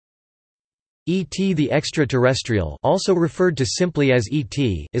E.T. the Extra-Terrestrial, also referred to simply as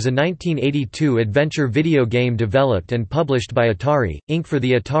E.T., is a 1982 adventure video game developed and published by Atari, Inc. for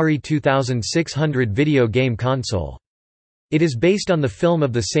the Atari 2600 video game console. It is based on the film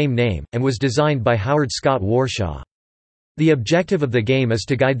of the same name, and was designed by Howard Scott Warshaw. The objective of the game is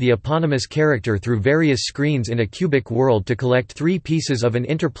to guide the eponymous character through various screens in a cubic world to collect 3 pieces of an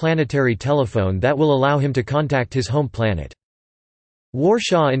interplanetary telephone that will allow him to contact his home planet.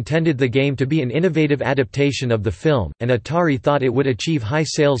 Warshaw intended the game to be an innovative adaptation of the film, and Atari thought it would achieve high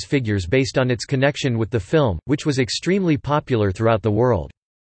sales figures based on its connection with the film, which was extremely popular throughout the world.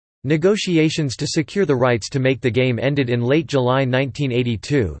 Negotiations to secure the rights to make the game ended in late July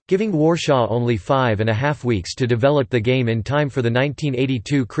 1982, giving Warshaw only 5.5 weeks to develop the game in time for the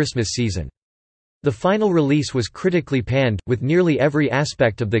 1982 Christmas season. The final release was critically panned, with nearly every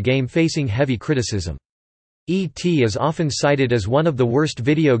aspect of the game facing heavy criticism. E.T. is often cited as one of the worst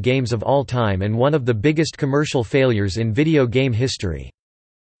video games of all time and one of the biggest commercial failures in video game history.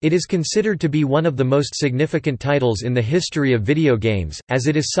 It is considered to be one of the most significant titles in the history of video games, as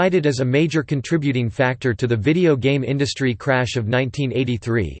it is cited as a major contributing factor to the video game industry crash of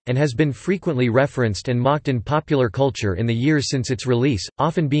 1983, and has been frequently referenced and mocked in popular culture in the years since its release,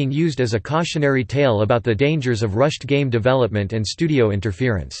 often being used as a cautionary tale about the dangers of rushed game development and studio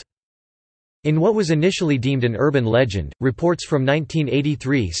interference. In what was initially deemed an urban legend, reports from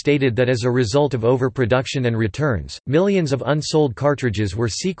 1983 stated that as a result of overproduction and returns, millions of unsold cartridges were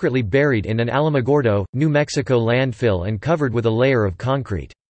secretly buried in an Alamogordo, New Mexico landfill and covered with a layer of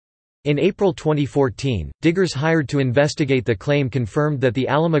concrete. In April 2014, diggers hired to investigate the claim confirmed that the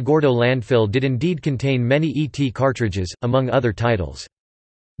Alamogordo landfill did indeed contain many E.T. cartridges, among other titles.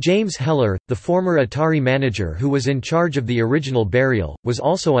 James Heller, the former Atari manager who was in charge of the original burial, was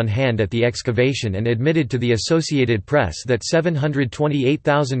also on hand at the excavation and admitted to the Associated Press that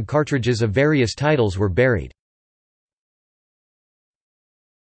 728,000 cartridges of various titles were buried.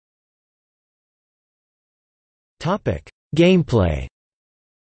 Gameplay.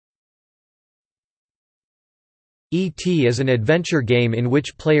 E.T. is an adventure game in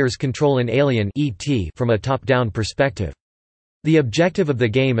which players control an alien E.T. from a top-down perspective. The objective of the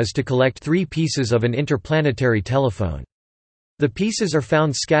game is to collect 3 pieces of an interplanetary telephone. The pieces are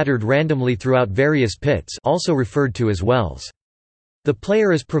found scattered randomly throughout various pits, also referred to as wells. The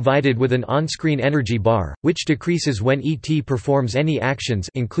player is provided with an on-screen energy bar, which decreases when ET performs any actions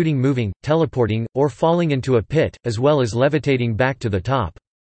including moving, teleporting, or falling into a pit, as well as levitating back to the top.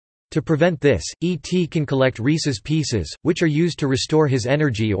 To prevent this, E.T. can collect Reese's Pieces, which are used to restore his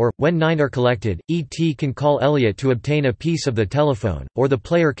energy, or, when 9 are collected, E.T. can call Elliot to obtain a piece of the telephone, or the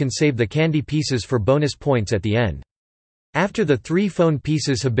player can save the candy pieces for bonus points at the end. After the 3 phone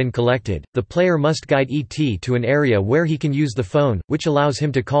pieces have been collected, the player must guide E.T. to an area where he can use the phone, which allows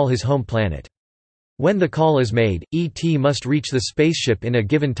him to call his home planet. When the call is made, E.T. must reach the spaceship in a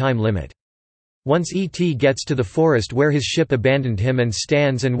given time limit. Once E.T. gets to the forest where his ship abandoned him and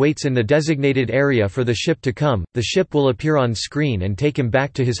stands and waits in the designated area for the ship to come, the ship will appear on screen and take him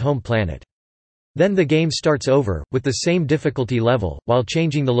back to his home planet. Then the game starts over, with the same difficulty level, while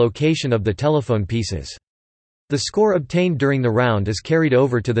changing the location of the telephone pieces. The score obtained during the round is carried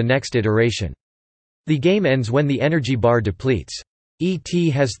over to the next iteration. The game ends when the energy bar depletes.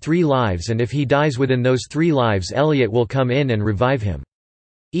 E.T. has 3 lives, and if he dies within those 3 lives, Elliot will come in and revive him.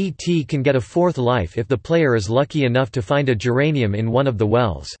 E.T. can get a 4th life if the player is lucky enough to find a geranium in one of the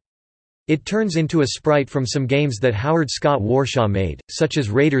wells. It turns into a sprite from some games that Howard Scott Warshaw made, such as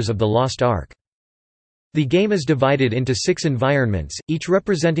Raiders of the Lost Ark. The game is divided into 6 environments, each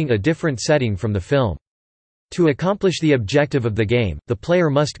representing a different setting from the film. To accomplish the objective of the game, the player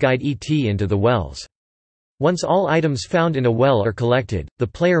must guide E.T. into the wells. Once all items found in a well are collected, the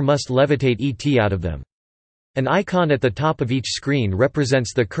player must levitate E.T. out of them. An icon at the top of each screen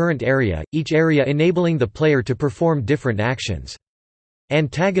represents the current area, each area enabling the player to perform different actions.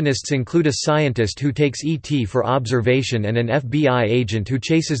 Antagonists include a scientist who takes E.T. for observation and an FBI agent who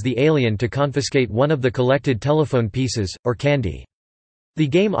chases the alien to confiscate one of the collected telephone pieces, or candy. The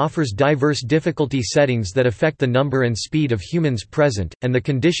game offers diverse difficulty settings that affect the number and speed of humans present, and the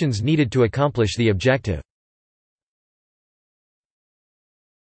conditions needed to accomplish the objective.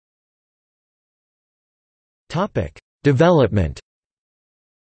 Development.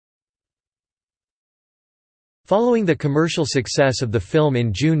 Following the commercial success of the film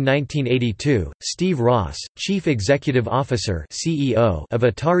in June 1982, Steve Ross, Chief Executive Officer (CEO) of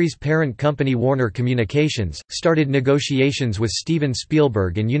Atari's parent company Warner Communications, started negotiations with Steven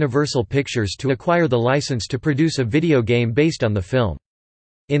Spielberg and Universal Pictures to acquire the license to produce a video game based on the film.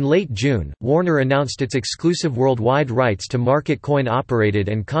 In late June, Warner announced its exclusive worldwide rights to market coin-operated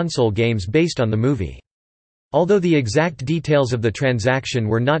and console games based on the movie. Although the exact details of the transaction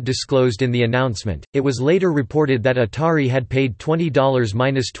were not disclosed in the announcement, it was later reported that Atari had paid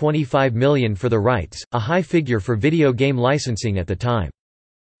 $20–25 million for the rights, a high figure for video game licensing at the time.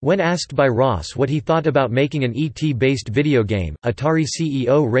 When asked by Ross what he thought about making an ET-based video game, Atari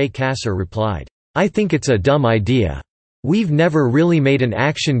CEO Ray Kassar replied, "I think it's a dumb idea. We've never really made an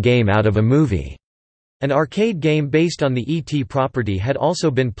action game out of a movie." An arcade game based on the ET property had also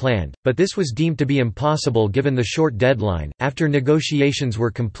been planned, but this was deemed to be impossible given the short deadline. After negotiations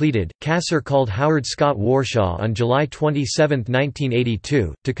were completed, Kassar called Howard Scott Warshaw on July 27,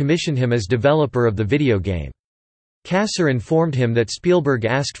 1982, to commission him as developer of the video game. Kassar informed him that Spielberg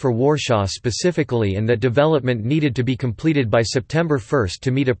asked for Warshaw specifically and that development needed to be completed by September 1 to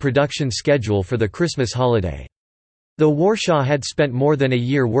meet a production schedule for the Christmas holiday. Though Warshaw had spent more than a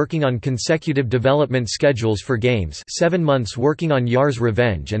year working on consecutive development schedules for games, 7 months working on Yar's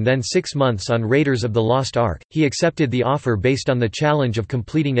Revenge and then 6 months on Raiders of the Lost Ark, he accepted the offer based on the challenge of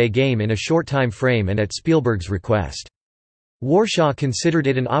completing a game in a short time frame and at Spielberg's request. Warshaw considered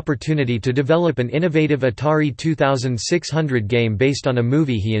it an opportunity to develop an innovative Atari 2600 game based on a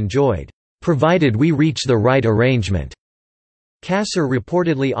movie he enjoyed, "provided we reach the right arrangement." Kassar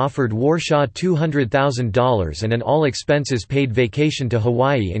reportedly offered Warshaw $200,000 and an all-expenses-paid vacation to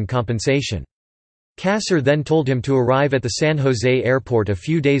Hawaii in compensation. Kassar then told him to arrive at the San Jose airport a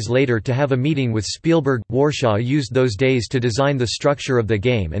few days later to have a meeting with Spielberg. Warshaw used those days to design the structure of the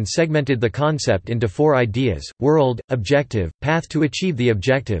game and segmented the concept into 4 ideas: world, objective, path to achieve the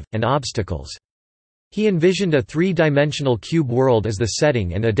objective, and obstacles. He envisioned a 3-dimensional cube world as the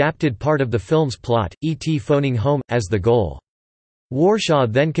setting and adapted part of the film's plot, E.T. phoning home, as the goal. Warshaw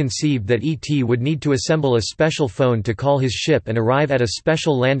then conceived that E.T. would need to assemble a special phone to call his ship and arrive at a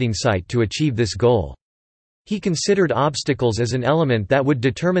special landing site to achieve this goal. He considered obstacles as an element that would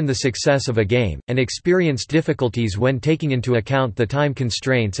determine the success of a game, and experienced difficulties when taking into account the time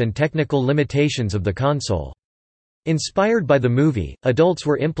constraints and technical limitations of the console. Inspired by the movie, adults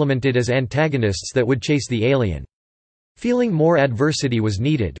were implemented as antagonists that would chase the alien. Feeling more adversity was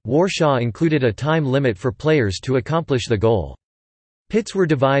needed, Warshaw included a time limit for players to accomplish the goal. Pits were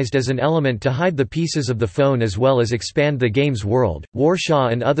devised as an element to hide the pieces of the phone as well as expand the game's world.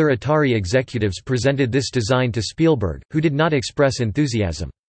 Warshaw and other Atari executives presented this design to Spielberg, who did not express enthusiasm.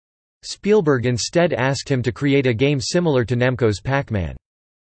 Spielberg instead asked him to create a game similar to Namco's Pac-Man.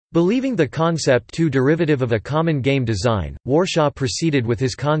 Believing the concept too derivative of a common game design, Warshaw proceeded with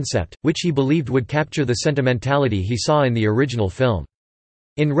his concept, which he believed would capture the sentimentality he saw in the original film.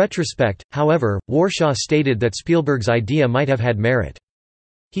 In retrospect, however, Warshaw stated that Spielberg's idea might have had merit.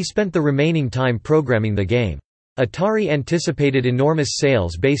 He spent the remaining time programming the game. Atari anticipated enormous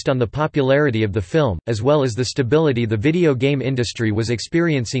sales based on the popularity of the film, as well as the stability the video game industry was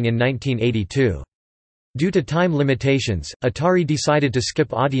experiencing in 1982. Due to time limitations, Atari decided to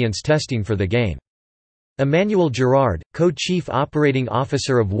skip audience testing for the game. Emmanuel Girard, co-chief operating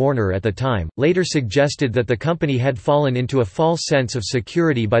officer of Warner at the time, later suggested that the company had fallen into a false sense of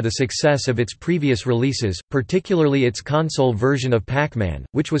security by the success of its previous releases, particularly its console version of Pac-Man,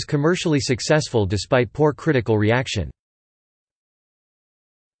 which was commercially successful despite poor critical reaction.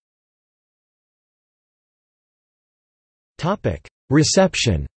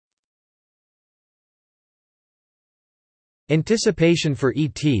 Reception. Anticipation for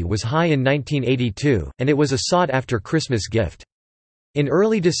E.T. was high in 1982, and it was a sought-after Christmas gift. In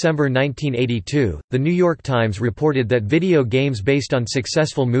early December 1982, The New York Times reported that video games based on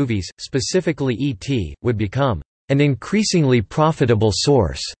successful movies, specifically E.T., would become an increasingly profitable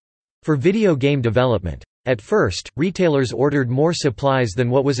source for video game development. At first, retailers ordered more supplies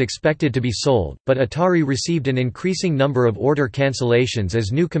than what was expected to be sold, but Atari received an increasing number of order cancellations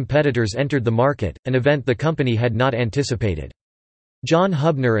as new competitors entered the market, an event the company had not anticipated. John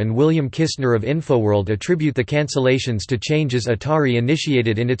Hubner and William Kistner of InfoWorld attribute the cancellations to changes Atari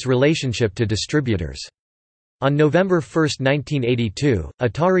initiated in its relationship to distributors. On November 1, 1982,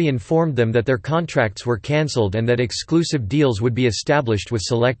 Atari informed them that their contracts were cancelled and that exclusive deals would be established with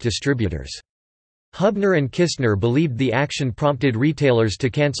select distributors. Hubner and Kistner believed the action prompted retailers to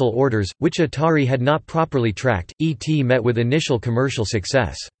cancel orders, which Atari had not properly tracked. E.T. met with initial commercial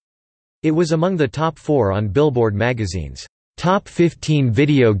success. It was among the top 4 on Billboard magazine's Top 15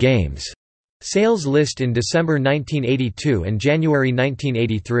 Video Games sales list in December 1982 and January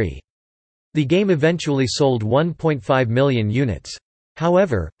 1983. The game eventually sold 1.5 million units.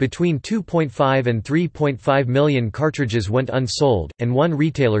 However, between 2.5 and 3.5 million cartridges went unsold, and one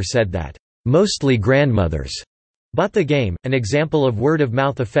retailer said that mostly grandmothers bought the game, an example of word of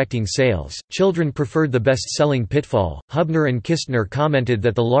mouth affecting sales. Children preferred the best-selling Pitfall. Hubner and Kistner commented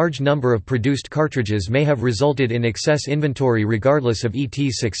that the large number of produced cartridges may have resulted in excess inventory regardless of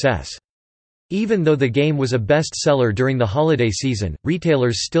ET's success. Even though the game was a best-seller during the holiday season,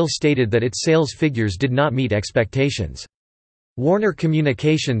 retailers still stated that its sales figures did not meet expectations. Warner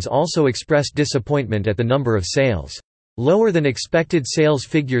Communications also expressed disappointment at the number of sales. Lower than expected sales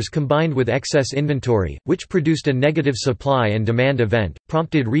figures combined with excess inventory, which produced a negative supply and demand event,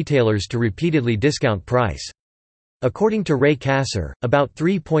 prompted retailers to repeatedly discount price. According to Ray Kasser, about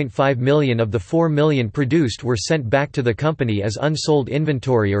 3.5 million of the 4 million produced were sent back to the company as unsold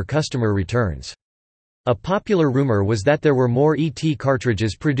inventory or customer returns. A popular rumor was that there were more ET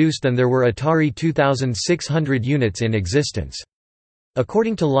cartridges produced than there were Atari 2600 units in existence.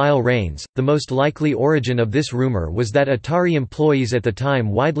 According to Lyle Rains, the most likely origin of this rumor was that Atari employees at the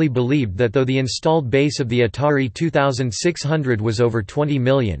time widely believed that though the installed base of the Atari 2600 was over 20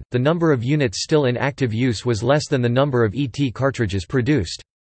 million, the number of units still in active use was less than the number of ET cartridges produced.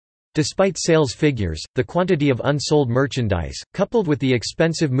 Despite sales figures, the quantity of unsold merchandise, coupled with the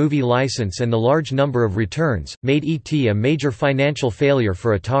expensive movie license and the large number of returns, made ET a major financial failure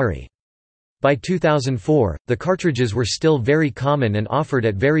for Atari. By 2004, the cartridges were still very common and offered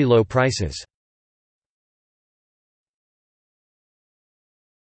at very low prices.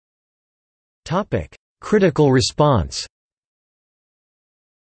 Critical response.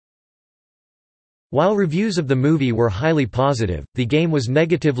 While reviews of the movie were highly positive, the game was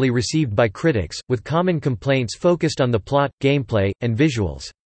negatively received by critics, with common complaints focused on the plot, gameplay, and visuals.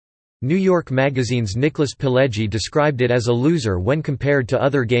 New York Magazine's Nicholas Pileggi described it as a loser when compared to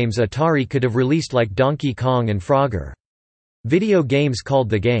other games Atari could have released like Donkey Kong and Frogger. Video Games called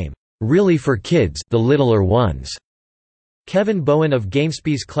the game, "really for kids, the littler ones." Kevin Bowen of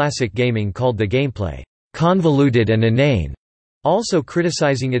GameSpy's Classic Gaming called the gameplay, "convoluted and inane," also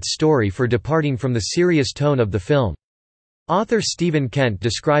criticizing its story for departing from the serious tone of the film. Author Stephen Kent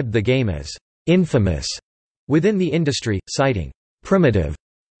described the game as, "infamous," within the industry, citing, "primitive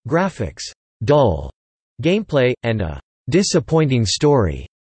graphics, dull gameplay, and a disappointing story."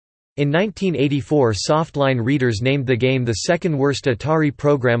 In 1984, Softline readers named the game the second worst Atari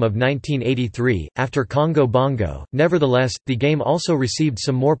program of 1983, after Congo Bongo. Nevertheless, the game also received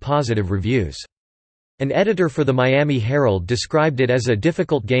some more positive reviews. An editor for the Miami Herald described it as a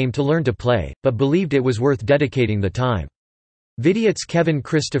difficult game to learn to play, but believed it was worth dedicating the time. Vidiot's Kevin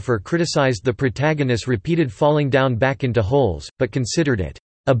Christopher criticized the protagonist's repeated falling down back into holes, but considered it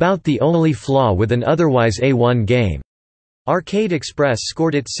about the only flaw with an otherwise A1 game. Arcade Express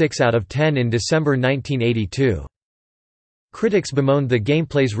scored it 6 out of 10 in December 1982. Critics bemoaned the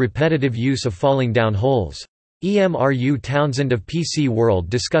gameplay's repetitive use of falling down holes. EMRU Townsend of PC World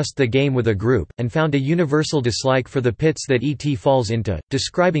discussed the game with a group, and found a universal dislike for the pits that ET falls into,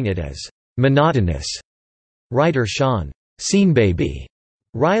 describing it as monotonous. Writer Sean "Scenebaby"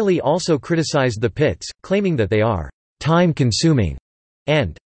 Riley also criticized the pits, claiming that they are time-consuming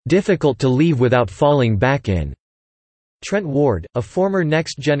and difficult to leave without falling back in. Trent Ward, a former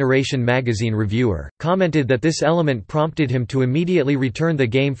Next Generation magazine reviewer, commented that this element prompted him to immediately return the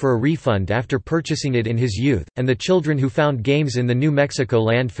game for a refund after purchasing it in his youth, and the children who found games in the New Mexico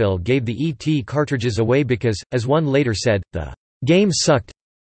landfill gave the ET cartridges away because, as one later said, the game sucked.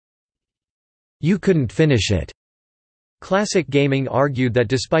 You couldn't finish it. Classic Gaming argued that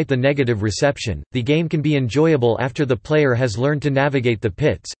despite the negative reception, the game can be enjoyable after the player has learned to navigate the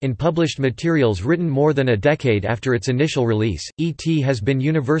pits. In published materials written more than a decade after its initial release, E.T. has been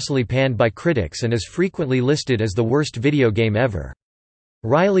universally panned by critics and is frequently listed as the worst video game ever.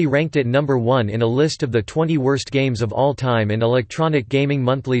 Riley ranked it number 1 in a list of the 20 worst games of all time in Electronic Gaming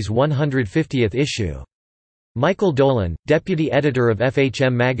Monthly's 150th issue. Michael Dolan, deputy editor of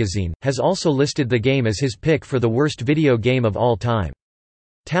FHM magazine, has also listed the game as his pick for the worst video game of all time.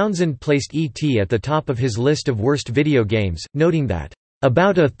 Townsend placed E.T. at the top of his list of worst video games, noting that,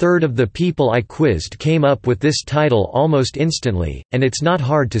 "About a third of the people I quizzed came up with this title almost instantly, and it's not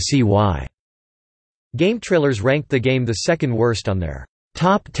hard to see why." GameTrailers ranked the game the second worst on their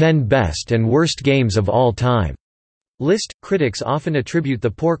Top 10 Best and Worst Games of All Time list. Critics often attribute the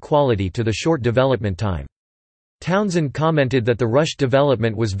poor quality to the short development time. Townsend commented that the rushed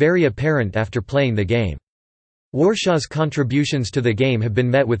development was very apparent after playing the game. Warshaw's contributions to the game have been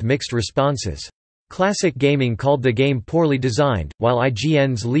met with mixed responses. Classic Gaming called the game poorly designed, while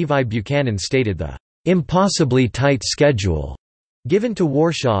IGN's Levi Buchanan stated the impossibly tight schedule given to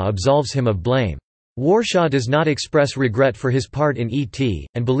Warshaw absolves him of blame. Warshaw does not express regret for his part in E.T.,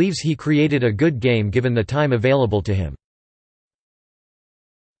 and believes he created a good game given the time available to him.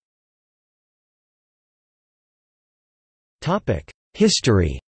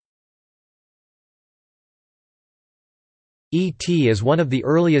 History. E.T. is one of the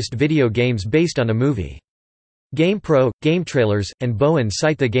earliest video games based on a movie. GamePro, GameTrailers, and Bowen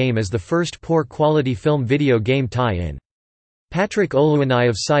cite the game as the first poor-quality film video game tie-in. Patrick Oluwani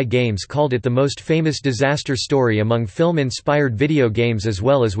of Psy Games called it the most famous disaster story among film-inspired video games as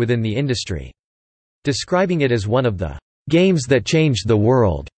well as within the industry. Describing it as one of the games that changed the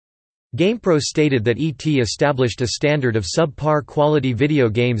world. GamePro stated that E.T. established a standard of subpar quality video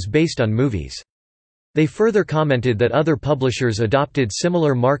games based on movies. They further commented that other publishers adopted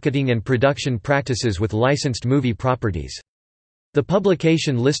similar marketing and production practices with licensed movie properties. The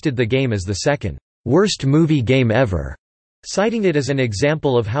publication listed the game as the second worst movie game ever, citing it as an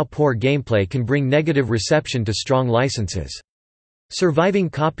example of how poor gameplay can bring negative reception to strong licenses. Surviving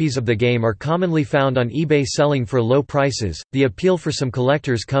copies of the game are commonly found on eBay selling for low prices. The appeal for some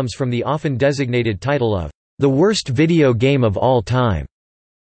collectors comes from the often designated title of the worst video game of all time.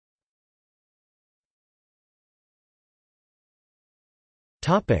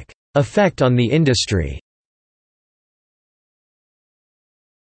 Effect on the industry.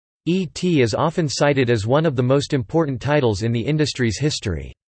 E.T. is often cited as one of the most important titles in the industry's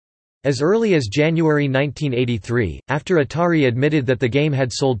history. As early as January 1983, after Atari admitted that the game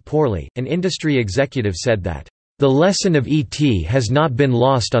had sold poorly, an industry executive said that, "The lesson of E.T. has not been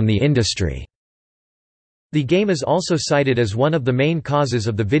lost on the industry." The game is also cited as one of the main causes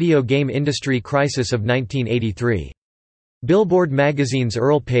of the video game industry crisis of 1983. Billboard magazine's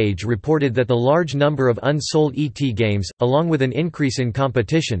Earl Page reported that the large number of unsold ET games, along with an increase in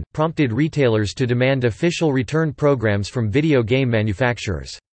competition, prompted retailers to demand official return programs from video game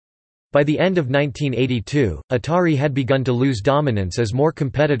manufacturers. By the end of 1982, Atari had begun to lose dominance as more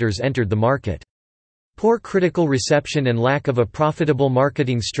competitors entered the market. Poor critical reception and lack of a profitable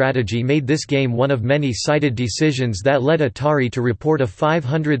marketing strategy made this game one of many cited decisions that led Atari to report a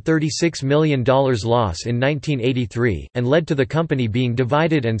 $536 million loss in 1983, and led to the company being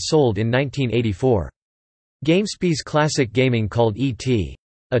divided and sold in 1984. GameSpy's Classic Gaming called E.T.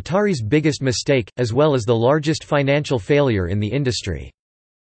 Atari's biggest mistake, as well as the largest financial failure in the industry.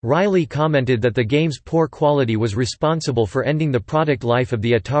 Riley commented that the game's poor quality was responsible for ending the product life of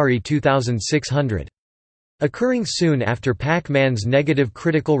the Atari 2600. Occurring soon after Pac-Man's negative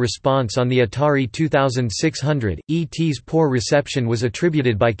critical response on the Atari 2600, E.T.'s poor reception was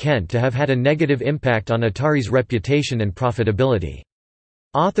attributed by Kent to have had a negative impact on Atari's reputation and profitability.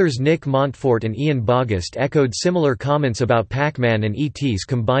 Authors Nick Montfort and Ian Bogost echoed similar comments about Pac-Man and E.T.'s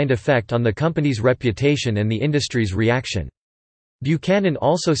combined effect on the company's reputation and the industry's reaction. Buchanan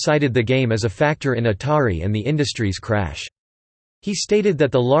also cited the game as a factor in Atari and the industry's crash. He stated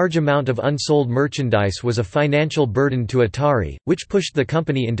that the large amount of unsold merchandise was a financial burden to Atari, which pushed the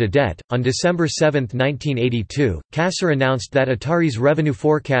company into debt. On December 7, 1982, Kasser announced that Atari's revenue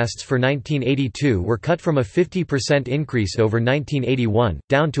forecasts for 1982 were cut from a 50% increase over 1981,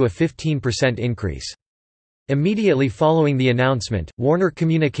 down to a 15% increase. Immediately following the announcement, Warner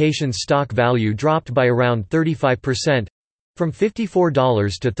Communications' stock value dropped by around 35%, from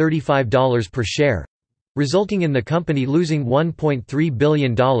 $54 to $35 per share, resulting in the company losing $1.3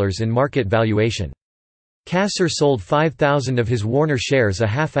 billion in market valuation. Kasser sold 5,000 of his Warner shares a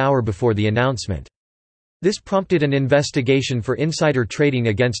half-hour before the announcement. This prompted an investigation for insider trading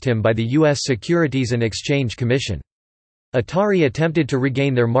against him by the U.S. Securities and Exchange Commission. Atari attempted to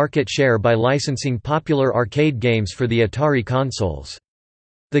regain their market share by licensing popular arcade games for the Atari consoles.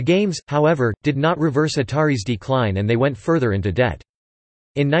 The games, however, did not reverse Atari's decline and they went further into debt.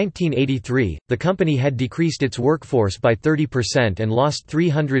 In 1983, the company had decreased its workforce by 30% and lost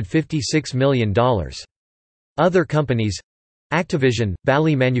 $356 million. Other companies—Activision,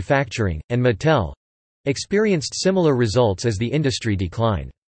 Bally Manufacturing, and Mattel—experienced similar results as the industry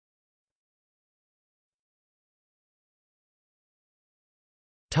declined.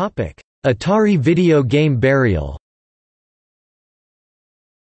 Atari video game burial.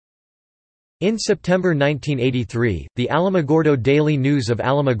 In September 1983, the Alamogordo Daily News of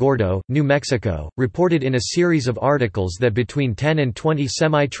Alamogordo, New Mexico, reported in a series of articles that between 10 and 20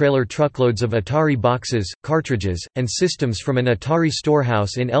 semi-trailer truckloads of Atari boxes, cartridges, and systems from an Atari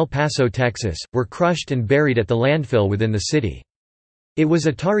storehouse in El Paso, Texas, were crushed and buried at the landfill within the city. It was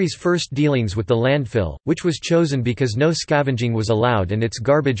Atari's first dealings with the landfill, which was chosen because no scavenging was allowed and its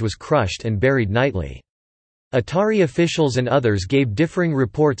garbage was crushed and buried nightly. Atari officials and others gave differing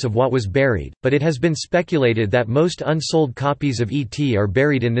reports of what was buried, but it has been speculated that most unsold copies of E.T. are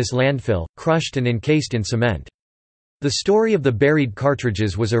buried in this landfill, crushed and encased in cement. The story of the buried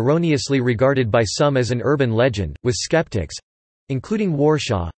cartridges was erroneously regarded by some as an urban legend, with skeptics—including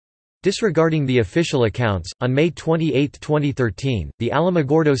Warshaw, Disregarding the official accounts, on May 28, 2013, the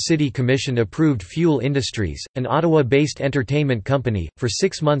Alamogordo City Commission approved Fuel Industries, an Ottawa-based entertainment company, for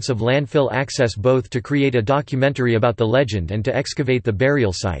 6 months of landfill access both to create a documentary about the legend and to excavate the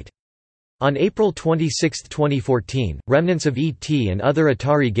burial site. On April 26, 2014, remnants of E.T. and other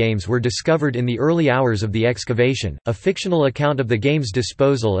Atari games were discovered in the early hours of the excavation. A fictional account of the game's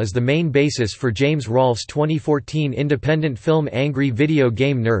disposal is the main basis for James Rolfe's 2014 independent film Angry Video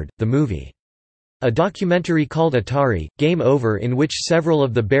Game Nerd, the movie. A documentary called Atari, Game Over, in which several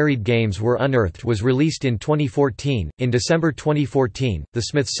of the buried games were unearthed, was released in 2014. In December 2014, the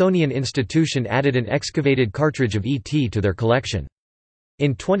Smithsonian Institution added an excavated cartridge of E.T. to their collection.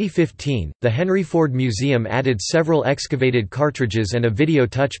 In 2015, the Henry Ford Museum added several excavated cartridges and a video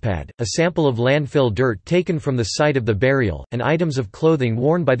touchpad, a sample of landfill dirt taken from the site of the burial, and items of clothing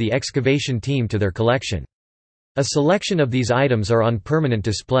worn by the excavation team to their collection. A selection of these items are on permanent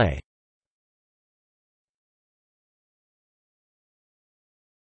display.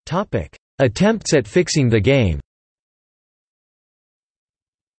 Attempts at fixing the game.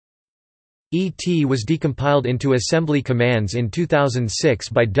 E.T. was decompiled into assembly commands in 2006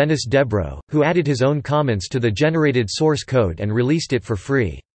 by Dennis Debrow, who added his own comments to the generated source code and released it for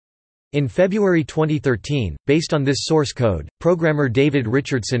free. In February 2013, based on this source code, programmer David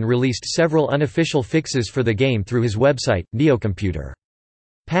Richardson released several unofficial fixes for the game through his website, Neocomputer.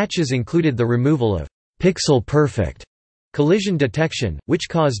 Patches included the removal of pixel-perfect collision detection, which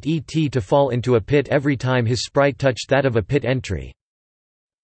caused E.T. to fall into a pit every time his sprite touched that of a pit entry.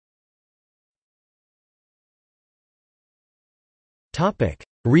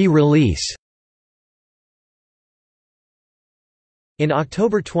 Re-release. In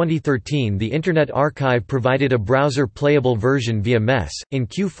October 2013, the Internet Archive provided a browser-playable version via MES. In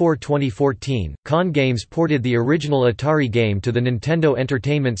Q4 2014, Con Games ported the original Atari game to the Nintendo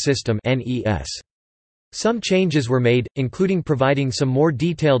Entertainment System (NES). Some changes were made, including providing some more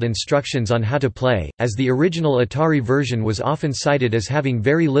detailed instructions on how to play, as the original Atari version was often cited as having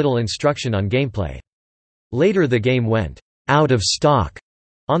very little instruction on gameplay. Later the game went out of stock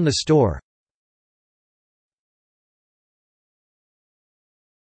on the store.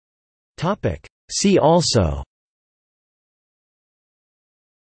 See also: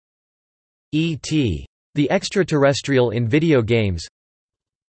 E.T. the Extra-Terrestrial in video games,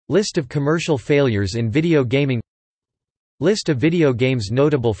 List of commercial failures in video gaming, List of video games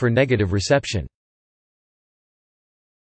notable for negative reception.